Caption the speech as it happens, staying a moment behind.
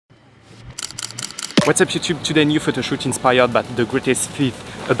What's up YouTube? Today new photoshoot inspired by the greatest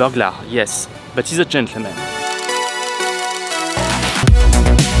thief, a burglar, yes, but he's a gentleman.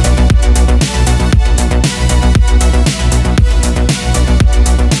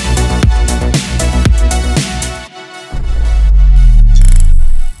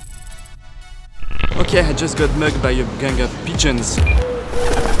 Okay, I just got mugged by a gang of pigeons.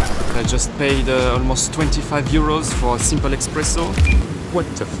 I just paid almost 25 euros for a simple espresso. What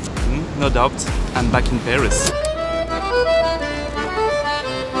the f***? No doubt, I'm back in Paris.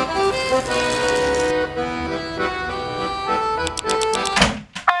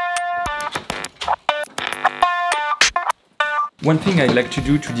 One thing I like to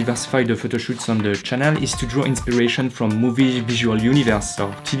do to diversify the photoshoots on the channel is to draw inspiration from movie visual universe or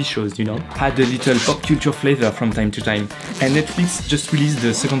TV shows, you know. Add a little pop culture flavor from time to time. And Netflix just released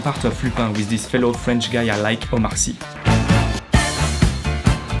the second part of Lupin with this fellow French guy I like, Omar Sy.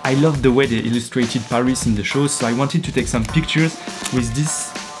 I love the way they illustrated Paris in the show, so I wanted to take some pictures with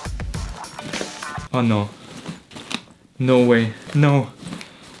this. Oh no. No way. No.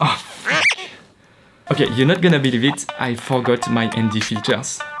 Oh, frick. Okay, you're not gonna believe it, I forgot my ND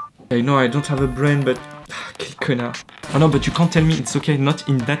filters. I know I don't have a brain, but... quel connard. Oh no, but you can't tell me it's okay, not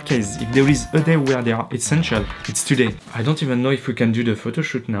in that case. If there is a day where they are essential, it's today. I don't even know if we can do the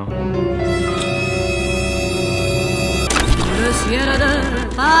photoshoot now. Le ciel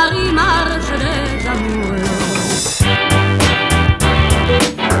de Paris marche des amoureux.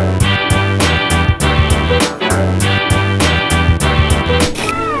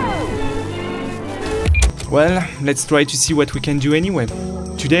 Well, let's try to see what we can do anyway.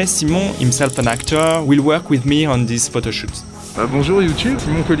 Today, Simon, himself an actor, will work with me on this photoshoot. Bonjour YouTube,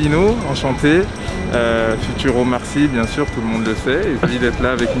 Simon Collineau, enchanté. Futur Omar Sy, bien sûr, tout le monde le sait. Et ravi d'être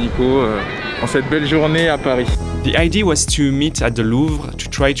là avec Nico en cette belle journée à Paris. The idea was to meet at the Louvre to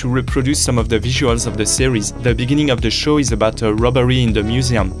try to reproduce some of the visuals of the series. The beginning of the show is about a robbery in the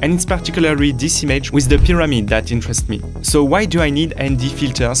museum, and it's particularly this image with the pyramid that interests me. So why do I need ND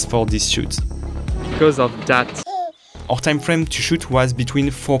filters for this shoot? Because of that. Our time frame to shoot was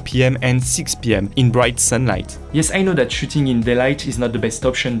between 4 PM and 6 PM in bright sunlight. Yes, I know that shooting in daylight is not the best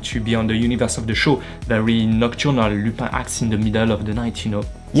option to be on the universe of the show. Very nocturnal, Lupin acts in the middle of the night, you know.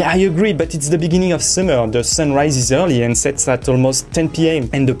 Yeah, I agree, but it's the beginning of summer. The sun rises early and sets at almost 10 PM.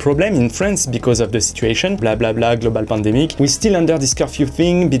 And the problem in France, because of the situation, blah blah blah, global pandemic, we're still under this curfew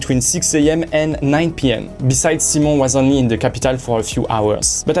thing between 6 AM and 9 PM. Besides, Simon was only in the capital for a few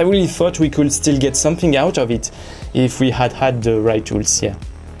hours. But I really thought we could still get something out of it if we had the right tools, yeah.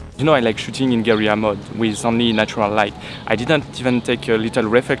 You know, I like shooting in guerrilla mode, with only natural light. I didn't even take a little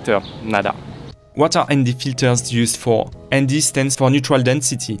reflector, nada. What are ND filters used for? ND stands for neutral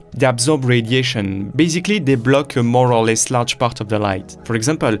density. They absorb radiation. Basically, they block a more or less large part of the light. For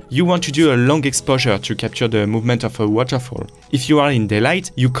example, you want to do a long exposure to capture the movement of a waterfall. If you are in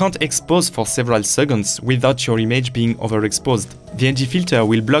daylight, you can't expose for several seconds without your image being overexposed. The ND filter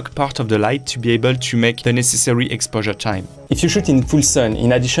will block part of the light to be able to make the necessary exposure time. If you shoot in full sun,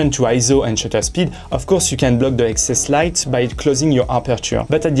 in addition to ISO and shutter speed, of course you can block the excess light by closing your aperture,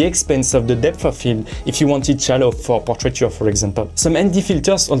 but at the expense of the depth of field if you want it shallow for portraiture, for example. Some ND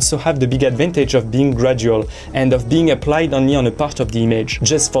filters also have the big advantage of being gradual and of being applied only on a part of the image,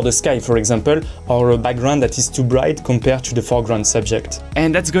 just for the sky, for example, or a background that is too bright compared to the foreground subject.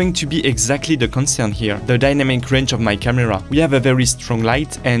 And that's going to be exactly the concern here, the dynamic range of my camera. We have a very strong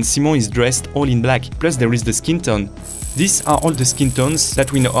light and Simon is dressed all in black, plus there is the skin tone. These are all the skin tones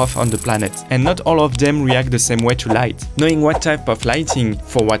that we know of on the planet, and not all of them react the same way to light. Knowing what type of lighting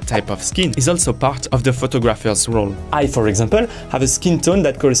for what type of skin is also part of the photographer's role. I, for example, have a skin tone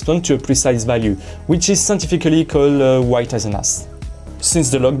that corresponds to a precise value, which is scientifically called white as an ass.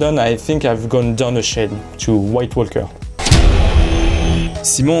 Since the lockdown, I think I've gone down a shade to White Walker.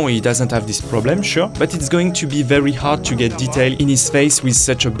 Simon, he doesn't have this problem, sure, but it's going to be very hard to get detail in his face with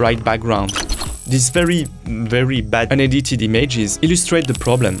such a bright background. These very bad unedited images illustrate the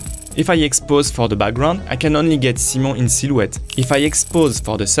problem. If I expose for the background, I can only get Simon in silhouette. If I expose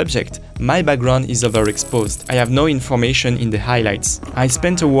for the subject, my background is overexposed. I have no information in the highlights. I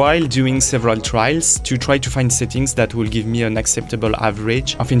spent a while doing several trials to try to find settings that will give me an acceptable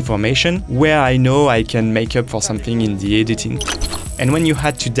average of information where I know I can make up for something in the editing. And when you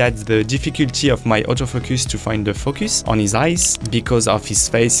had to add the difficulty of my autofocus to find the focus on his eyes because of his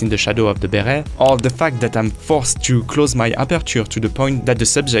face in the shadow of the beret, or the fact that I'm forced to close my aperture to the point that the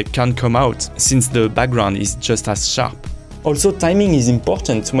subject can't come out since the background is just as sharp. Also, timing is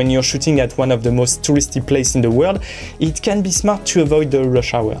important. When you're shooting at one of the most touristy places in the world, it can be smart to avoid the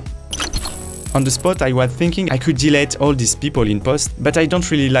rush hour. On the spot, I was thinking I could delete all these people in post, but I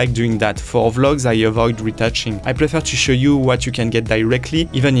don't really like doing that. For vlogs, I avoid retouching. I prefer to show you what you can get directly,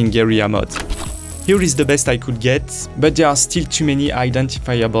 even in guerrilla mode. Here is the best I could get, but there are still too many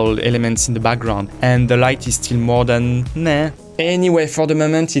identifiable elements in the background, and the light is still more than nah. Anyway, for the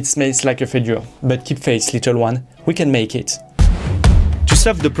moment it smells like a failure, but keep faith, little one, we can make it. To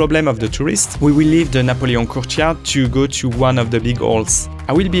solve the problem of the tourists, we will leave the Napoleon courtyard to go to one of the big halls.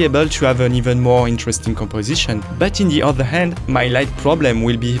 I will be able to have an even more interesting composition, but in the other hand, my light problem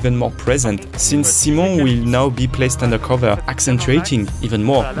will be even more present, since Simon will now be placed undercover, accentuating even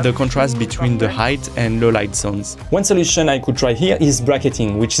more the contrast between the height and low light zones. One solution I could try here is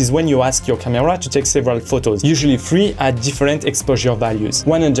bracketing, which is when you ask your camera to take several photos, usually 3 at different exposure values,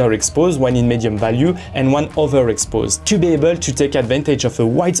 one underexposed, one in medium value, and one overexposed, to be able to take advantage of a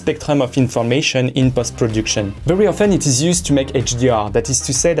wide spectrum of information in post-production. Very often it is used to make HDR, that is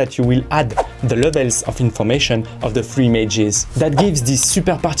to say that you will add the levels of information of the 3 images. That gives this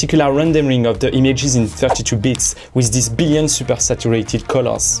super particular rendering of the images in 32 bits with these billion super saturated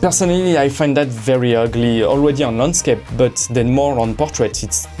colors. Personally, I find that very ugly already on landscape, but then more on portrait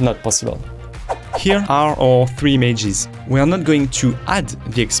it's not possible. Here are our 3 images. We are not going to add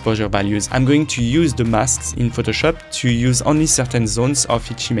the exposure values. I'm going to use the masks in Photoshop to use only certain zones of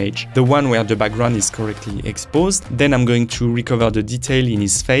each image. The one where the background is correctly exposed, then I'm going to recover the detail in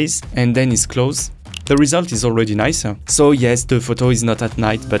his face and then his clothes. The result is already nicer. So yes, the photo is not at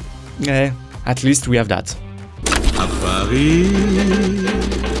night, but at least we have that. À Paris.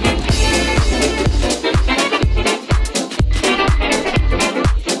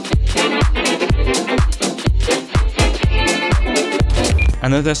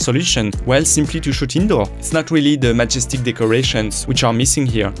 Another solution, well, simply to shoot indoor. It's not really the majestic decorations which are missing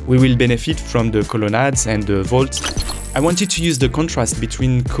here. We will benefit from the colonnades and the vault. I wanted to use the contrast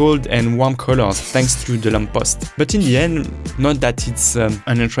between cold and warm colors thanks to the lamppost. But in the end, not that it's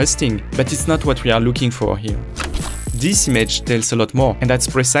uninteresting, but it's not what we are looking for here. This image tells a lot more, and that's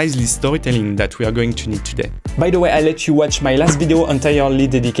precisely storytelling that we are going to need today. By the way, I let you watch my last video entirely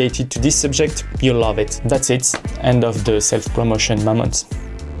dedicated to this subject. You'll love it. That's it. End of the self-promotion moment.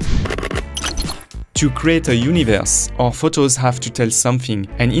 To create a universe, our photos have to tell something,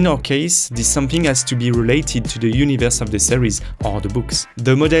 and in our case, this something has to be related to the universe of the series or the books.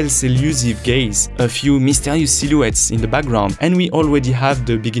 The model's elusive gaze, a few mysterious silhouettes in the background, and we already have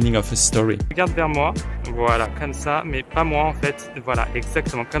the beginning of a story. Regarde vers moi, voilà, comme ça, mais pas moi en fait, voilà,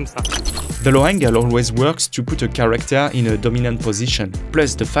 exactement comme ça. The low angle always works to put a character in a dominant position,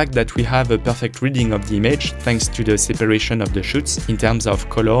 plus the fact that we have a perfect reading of the image thanks to the separation of the shoots in terms of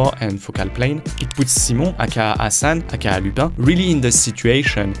color and focal plane. It puts Simon, aka Hassan, aka Lupin, really in the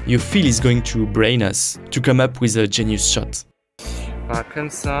situation you feel is going to brain us, to come up with a genius shot. Voilà, comme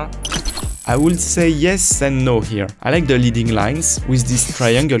ça. I would say yes and no here. I like the leading lines, with this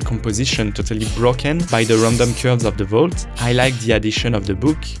triangle composition totally broken by the random curves of the vault. I like the addition of the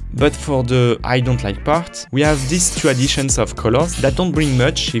book, but for the I don't like part, we have these 2 additions of colors that don't bring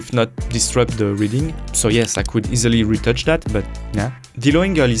much if not disrupt the reading. So yes, I could easily retouch that, but yeah. The low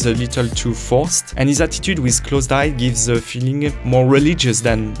angle is a little too forced, and his attitude with closed eye gives a feeling more religious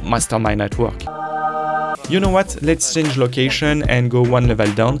than mastermind at work. You know what, let's change location and go 1 level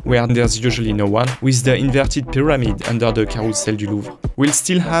down, where there's usually no one, with the inverted pyramid under the Carousel du Louvre. We'll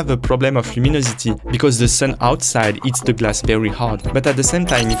still have a problem of luminosity, because the sun outside hits the glass very hard, but at the same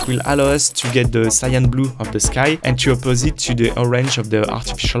time it will allow us to get the cyan blue of the sky and to oppose it to the orange of the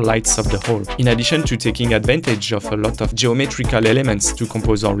artificial lights of the hall, in addition to taking advantage of a lot of geometrical elements to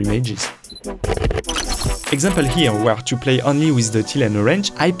compose our images. Example here, where to play only with the teal and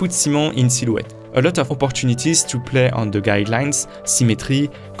orange, I put Simon in silhouette. A lot of opportunities to play on the guidelines, symmetry,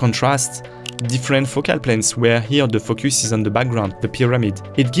 contrast, different focal planes, where here the focus is on the background, the pyramid.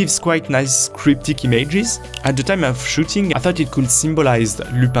 It gives quite nice cryptic images. At the time of shooting, I thought it could symbolize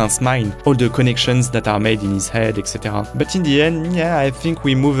Lupin's mind, all the connections that are made in his head, etc. But in the end, yeah, I think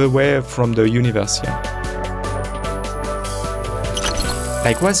we move away from the universe here.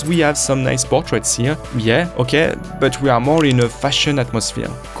 Likewise, we have some nice portraits here. Yeah, okay, but we are more in a fashion atmosphere.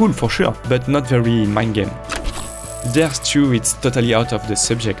 Cool for sure, but not very mind game. There's too, it's totally out of the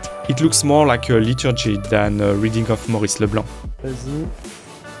subject. It looks more like a liturgy than a reading of Maurice Leblanc. Vas-y,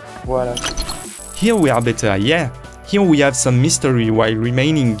 voilà. Here we are better, yeah. Here we have some mystery while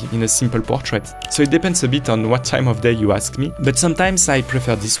remaining in a simple portrait. So it depends a bit on what time of day you ask me, but sometimes I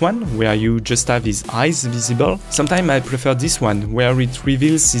prefer this one, where you just have his eyes visible. Sometimes I prefer this one, where it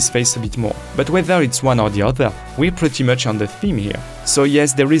reveals his face a bit more. But whether it's one or the other, we're pretty much on the theme here. So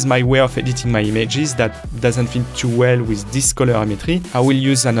yes, there is my way of editing my images that doesn't fit too well with this colorimetry. I will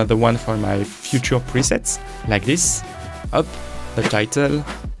use another one for my future presets, like this. Up, the title,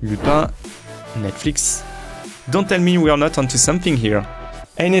 Lupin, Netflix. Don't tell me we are not onto something here.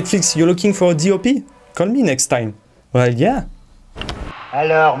 Hey Netflix, you're looking for a DOP? Call me next time. Well, yeah.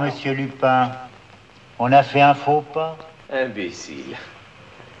 Alors, monsieur Lupin, on a fait un faux pas? Imbécile.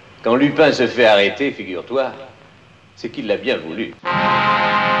 Quand Lupin se fait arrêter, figure-toi, c'est qu'il l'a bien voulu.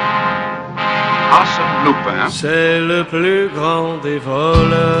 Arsène Lupin. C'est le plus grand des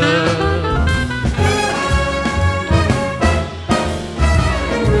voleurs.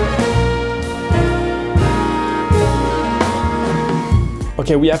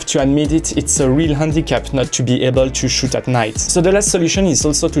 Okay, we have to admit it, it's a real handicap not to be able to shoot at night. So the last solution is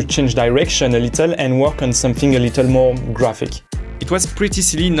also to change direction a little and work on something a little more graphic. It was pretty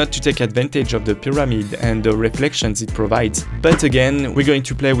silly not to take advantage of the pyramid and the reflections it provides. But again, we're going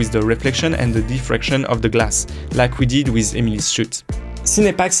to play with the reflection and the diffraction of the glass, like we did with Emily's shoot.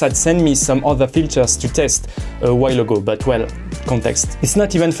 Cinepacks had sent me some other filters to test a while ago, but well, context. It's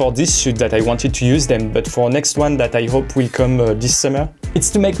not even for this shoot that I wanted to use them, but for next one that I hope will come this summer.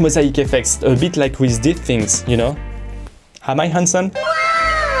 It's to make mosaic effects, a bit like with these things, you know? Am I handsome?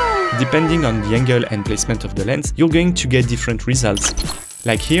 Depending on the angle and placement of the lens, you're going to get different results.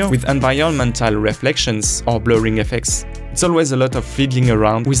 Like here, with environmental reflections or blurring effects. It's always a lot of fiddling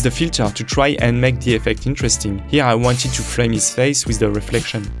around with the filter to try and make the effect interesting. Here I wanted to frame his face with the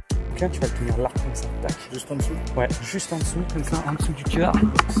reflection. Tu vas le tenir là, comme ça. Tac. Juste en dessous? Ouais, juste en dessous, comme ça, en dessous du cœur.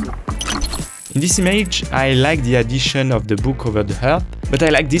 In this image, I like the addition of the book over the heart, but I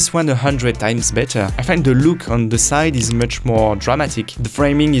like this one 100 times better. I find the look on the side is much more dramatic, the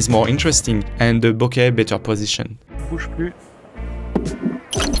framing is more interesting, and the bokeh better position. Bouge plus.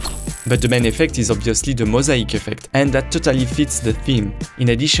 But the main effect is obviously the mosaic effect, and that totally fits the theme. In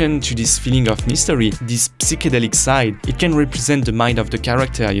addition to this feeling of mystery, this psychedelic side, it can represent the mind of the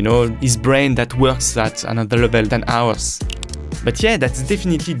character, you know, his brain that works at another level than ours. But yeah, that's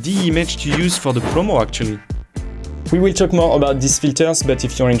definitely the image to use for the promo actually. We will talk more about these filters, but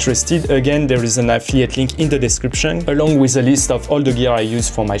if you're interested, again, there is an affiliate link in the description, along with a list of all the gear I use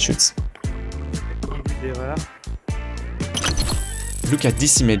for my shoots. Look at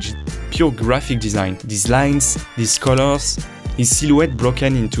this image. Pure graphic design. These lines, these colors, his silhouette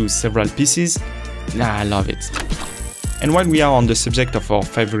broken into several pieces. I love it. And while we are on the subject of our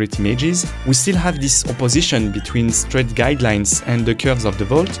favorite images, we still have this opposition between straight guidelines and the curves of the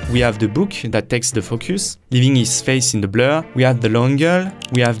vault. We have the book that takes the focus, leaving his face in the blur. We have the low angle,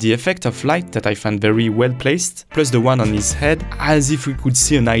 we have the effect of light that I found very well placed, plus the one on his head, as if we could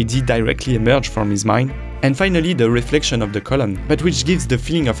see an idea directly emerge from his mind. And finally the reflection of the column, but which gives the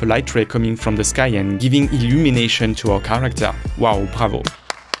feeling of a light ray coming from the sky and giving illumination to our character. Wow, bravo.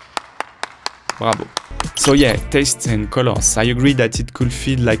 Bravo. So yeah, tastes and colors. I agree that it could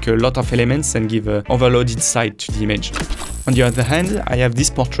feel like a lot of elements and give an overloaded side to the image. On the other hand, I have this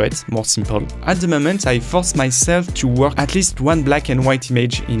portrait, more simple. At the moment, I force myself to work at least one black and white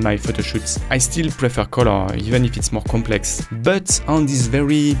image in my photoshoots. I still prefer color, even if it's more complex. But on this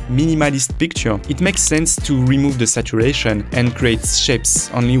very minimalist picture, it makes sense to remove the saturation and create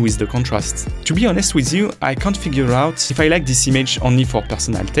shapes only with the contrast. To be honest with you, I can't figure out if I like this image only for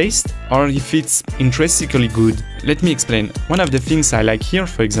personal taste, or if it's intrinsically good. Let me explain. One of the things I like here,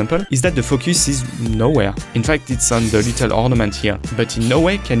 for example, is that the focus is nowhere. In fact, it's on the little ornament here, but in no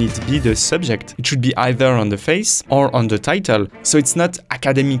way can it be the subject. It should be either on the face or on the title, so it's not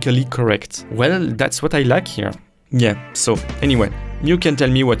academically correct. Well, that's what I like here. Yeah, so anyway, you can tell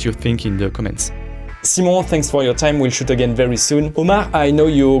me what you think in the comments. Simon, thanks for your time, we'll shoot again very soon. Omar, I know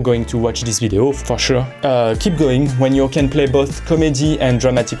you're going to watch this video, for sure. Keep going, when you can play both comedy and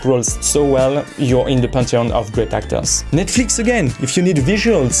dramatic roles so well, you're in the pantheon of great actors. Netflix again, if you need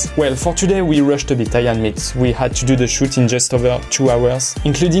visuals. Well, for today we rushed a bit, I admit. We had to do the shoot in just over 2 hours,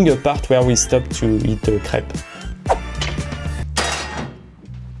 including a part where we stopped to eat a crepe.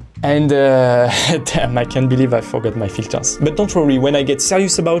 And damn, I can't believe I forgot my filters. But don't worry, when I get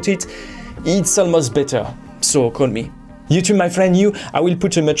serious about it, it's almost better, so call me. You too, my friend, I will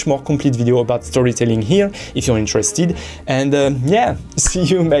put a much more complete video about storytelling here, if you're interested. And yeah, see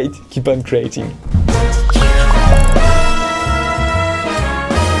you, mate. Keep on creating.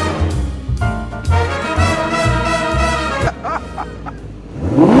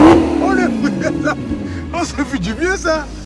 Oh, le... Oh, fait du mieux ça.